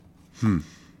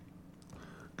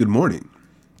Good morning.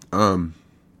 Um,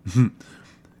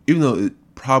 Even though it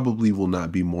probably will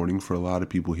not be morning for a lot of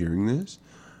people hearing this,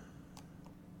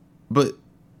 but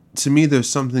to me, there's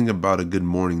something about a good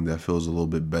morning that feels a little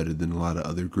bit better than a lot of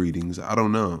other greetings. I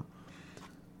don't know.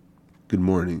 Good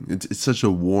morning. It's such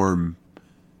a warm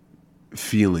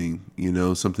feeling,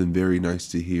 something very nice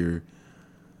to hear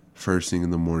first thing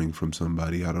in the morning from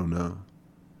somebody. I don't know.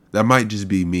 That might just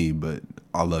be me, but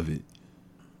I love it.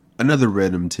 Another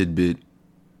random tidbit.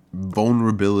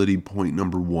 Vulnerability point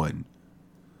number 1.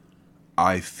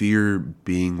 I fear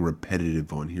being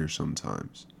repetitive on here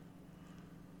sometimes,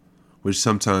 which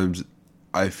sometimes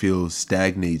I feel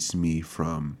stagnates me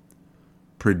from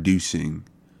producing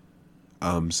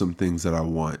some things that I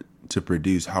want to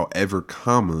produce. However,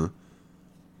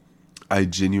 I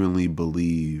genuinely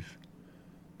believe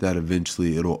that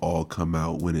eventually it'll all come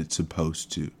out when it's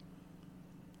supposed to.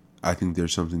 I think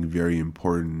there's something very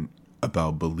important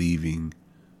about believing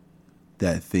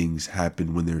that things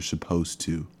happen when they're supposed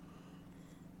to.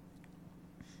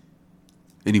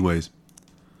 Anyways,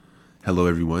 hello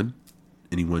everyone.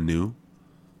 Anyone new?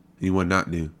 Anyone not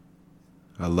new?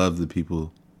 I love the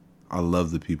people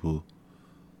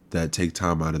that take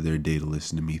time out of their day to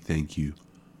listen to me. Thank you.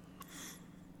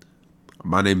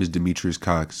 My name is Demetrius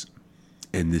Cox,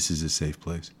 and this is a safe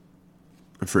place.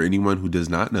 For anyone who does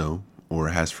not know or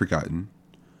has forgotten,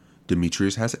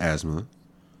 Demetrius has asthma.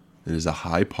 It is a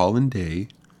high pollen day,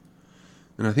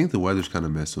 and I think the weather's kind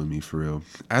of messing with me for real.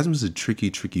 Asthma's a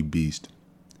tricky beast.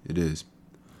 It is.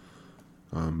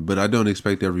 But I don't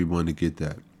expect everyone to get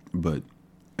that. But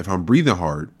if I'm breathing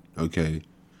hard, okay,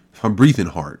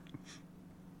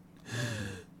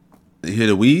 hit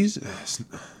a wheeze,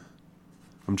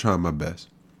 I'm trying my best.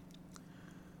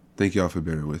 Thank y'all for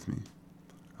bearing with me.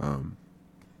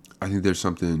 I think there's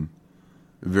something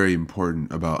very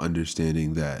important about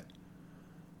understanding that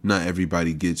not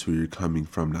everybody gets where you're coming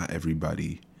from. Not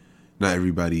everybody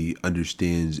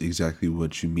understands exactly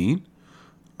what you mean.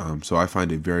 So I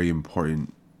find it very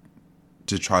important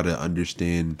to try to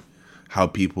understand how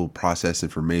people process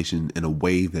information in a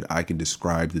way that I can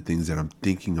describe the things that I'm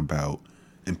thinking about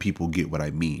and people get what I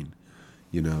mean,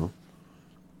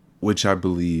 which I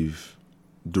believe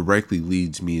directly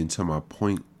leads me into my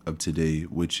point of today,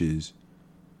 which is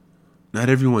not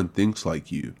everyone thinks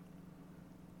like you.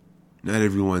 Not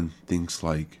everyone thinks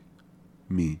like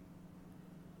me.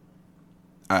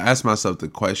 I asked myself the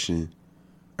question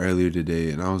earlier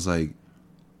today, and I was like,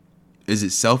 is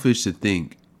it selfish to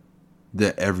think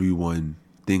that everyone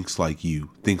thinks like you,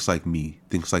 thinks like me,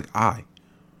 thinks like I?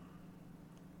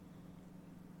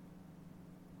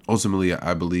 Ultimately,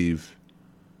 I believe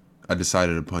I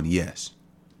decided upon yes.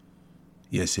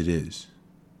 Yes, it is.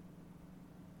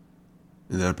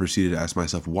 And then I proceeded to ask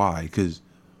myself why, because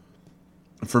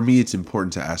for me, it's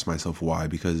important to ask myself why,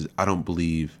 because I don't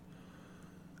believe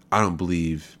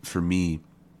for me,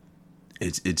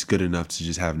 it's good enough to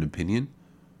just have an opinion.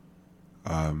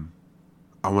 I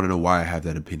want to know why I have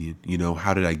that opinion.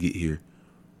 How did I get here?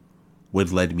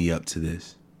 What led me up to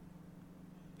this?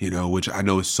 Which I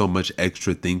know is so much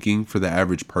extra thinking for the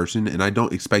average person, and I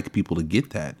don't expect people to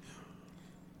get that.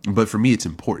 But for me, it's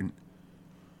important.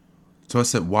 So I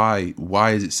said, why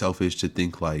is it selfish to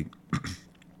think like,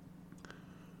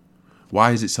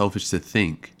 why is it selfish to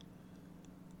think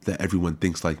that everyone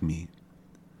thinks like me?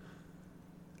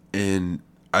 And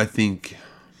I think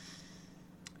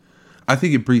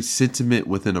it breeds sentiment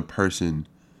within a person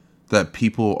that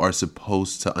people are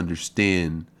supposed to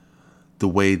understand the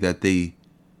way that they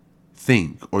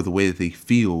think or the way that they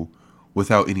feel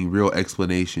without any real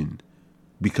explanation,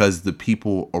 because the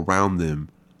people around them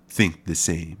think the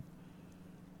same.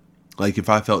 Like if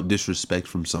I felt disrespect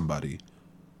from somebody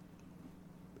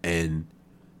and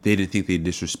they didn't think they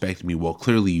disrespected me, well,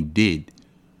 clearly you did,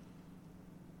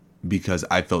 because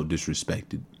I felt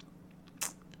disrespected.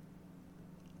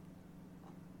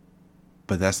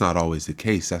 But that's not always the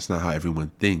case. That's not how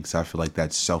everyone thinks. I feel like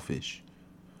that's selfish,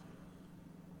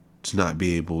 to not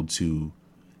be able to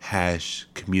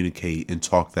communicate, and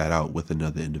talk that out with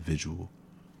another individual.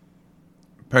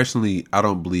 Personally, I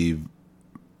don't believe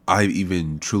I've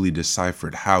even truly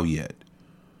deciphered how yet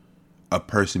a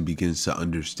person begins to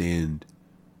understand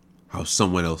how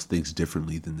someone else thinks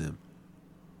differently than them.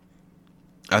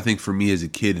 I think for me as a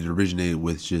kid, it originated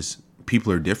with just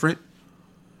people are different.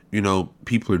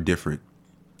 People are different.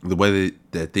 The way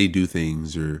that they do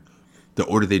things, or the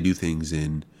order they do things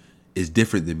in, is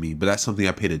different than me. But that's something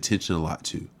I paid attention a lot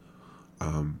to.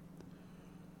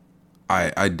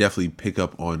 I definitely pick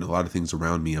up on a lot of things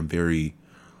around me. I'm very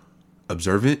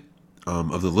observant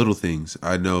of the little things.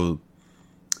 I know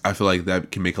I feel like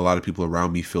that can make a lot of people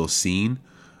around me feel seen.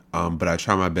 But I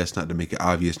try my best not to make it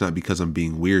obvious, not because I'm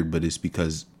being weird, but it's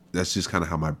because that's just kind of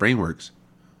how my brain works.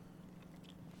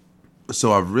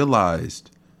 So I've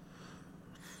realized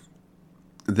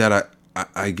that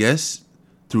I guess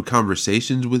through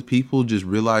conversations with people, just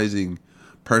realizing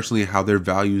personally how their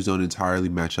values don't entirely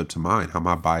match up to mine, how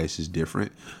my bias is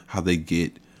different, how they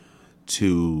get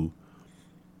to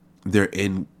their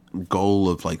end goal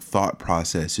of like thought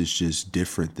process is just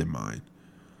different than mine.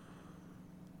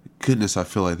 Goodness, I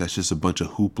feel like that's just a bunch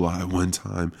of hoopla at one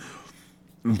time.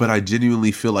 But I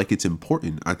genuinely feel like it's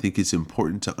important. I think it's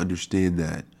important to understand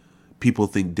that people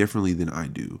think differently than I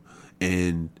do,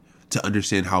 and to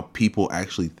understand how people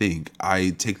actually think. I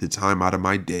take the time out of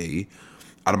my day,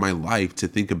 out of my life, to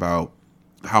think about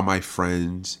how my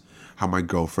friends, how my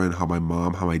girlfriend, how my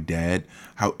mom, how my dad,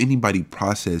 how anybody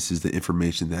processes the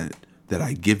information that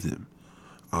I give them.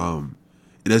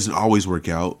 It doesn't always work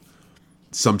out.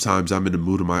 Sometimes I'm in a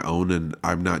mood of my own and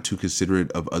I'm not too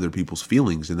considerate of other people's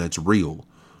feelings, and that's real.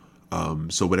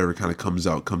 So whatever kind of comes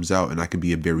out, and I can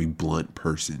be a very blunt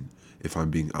person if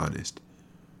I'm being honest.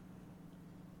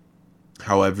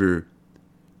 However,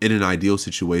 in an ideal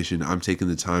situation, I'm taking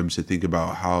the time to think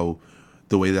about how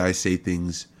the way that I say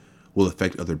things will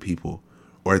affect other people,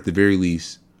 or at the very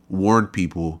least, warn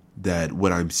people that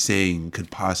what I'm saying could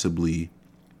possibly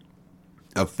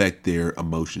affect their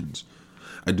emotions.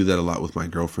 I do that a lot with my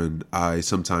girlfriend. I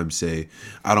sometimes say,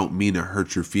 I don't mean to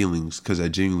hurt your feelings, because I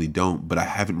genuinely don't, but I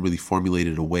haven't really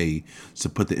formulated a way to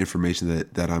put the information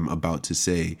that I'm about to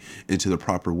say into the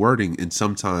proper wording. And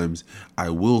sometimes I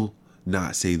will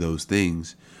not say those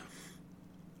things.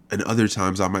 And other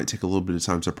times I might take a little bit of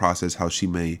time to process how she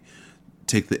may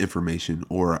take the information,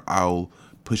 or I'll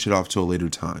push it off to a later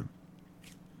time.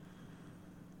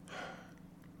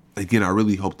 Again, I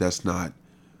really hope that's not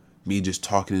me just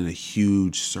talking in a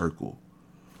huge circle,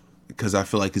 because I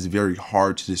feel like it's very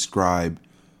hard to describe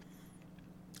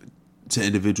to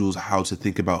individuals how to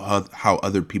think about how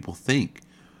other people think.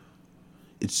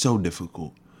 It's so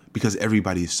difficult because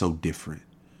everybody is so different.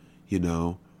 You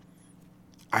know,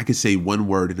 I could say one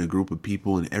word in a group of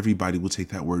people and everybody will take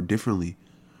that word differently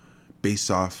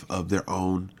based off of their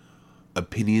own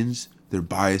opinions, their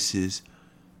biases,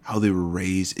 how they were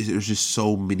raised. There's just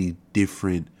so many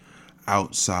different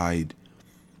outside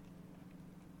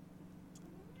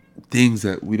things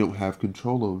that we don't have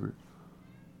control over.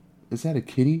 Is that a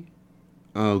kitty?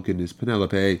 Oh goodness,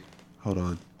 Penelope. Hold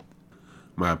on.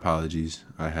 My apologies.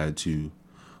 I had to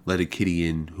let a kitty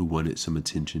in who wanted some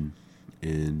attention,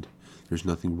 and there's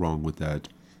nothing wrong with that.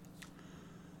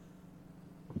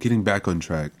 Getting back on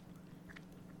track,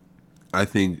 I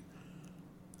think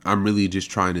I'm really just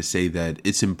trying to say that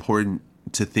it's important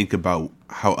to think about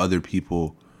how other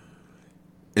people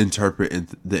interpret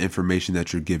the information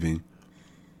that you're giving.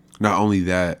 Not only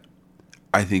that,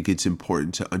 I think it's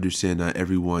important to understand that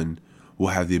everyone will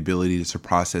have the ability to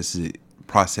process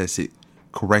it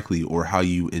correctly, or how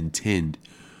you intend,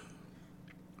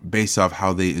 based off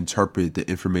how they interpret the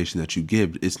information that you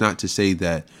give. It's not to say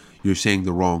that you're saying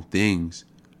the wrong things.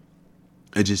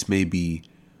 It just may be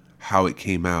how it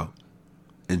came out.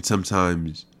 And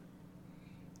sometimes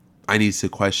I need to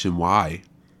question why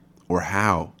or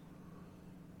how.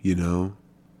 You know,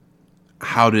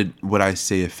 how did what I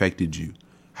say affected you?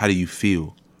 How do you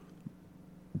feel?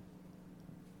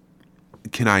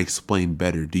 Can I explain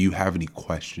better? Do you have any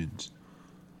questions?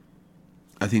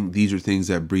 I think these are things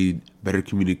that breed better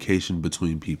communication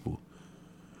between people.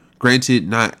 Granted,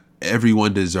 not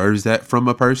everyone deserves that from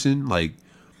a person. Like,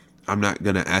 I'm not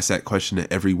going to ask that question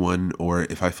to everyone, or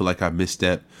if I feel like I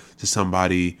misstep to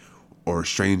somebody or a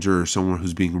stranger or someone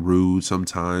who's being rude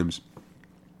sometimes,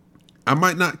 I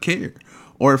might not care.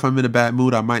 Or if I'm in a bad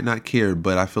mood, I might not care.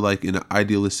 But I feel like in an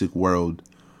idealistic world,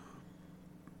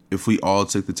 if we all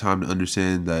took the time to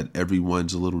understand that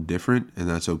everyone's a little different, and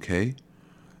that's okay,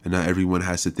 and not everyone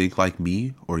has to think like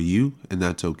me or you, and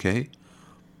that's okay,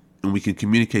 and we can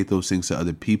communicate those things to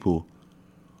other people,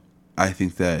 I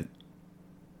think that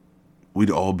we'd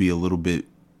all be a little bit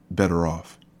better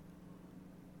off.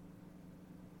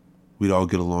 We'd all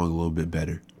get along a little bit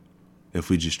better if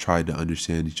we just tried to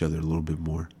understand each other a little bit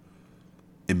more.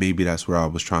 And maybe that's where I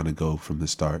was trying to go from the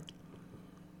start.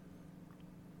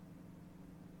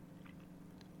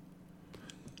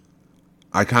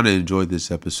 I kind of enjoyed this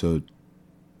episode,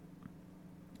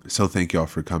 so thank y'all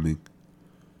for coming.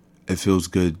 It feels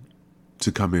good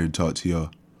to come here and talk to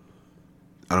y'all.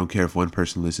 I don't care if one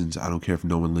person listens. I don't care if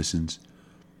no one listens.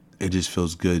 It just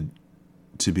feels good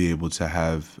to be able to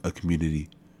have a community.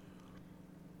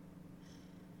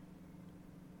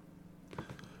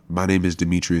 My name is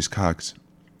Demetrius Cox,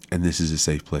 and this is a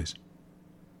safe place.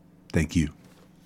 Thank you.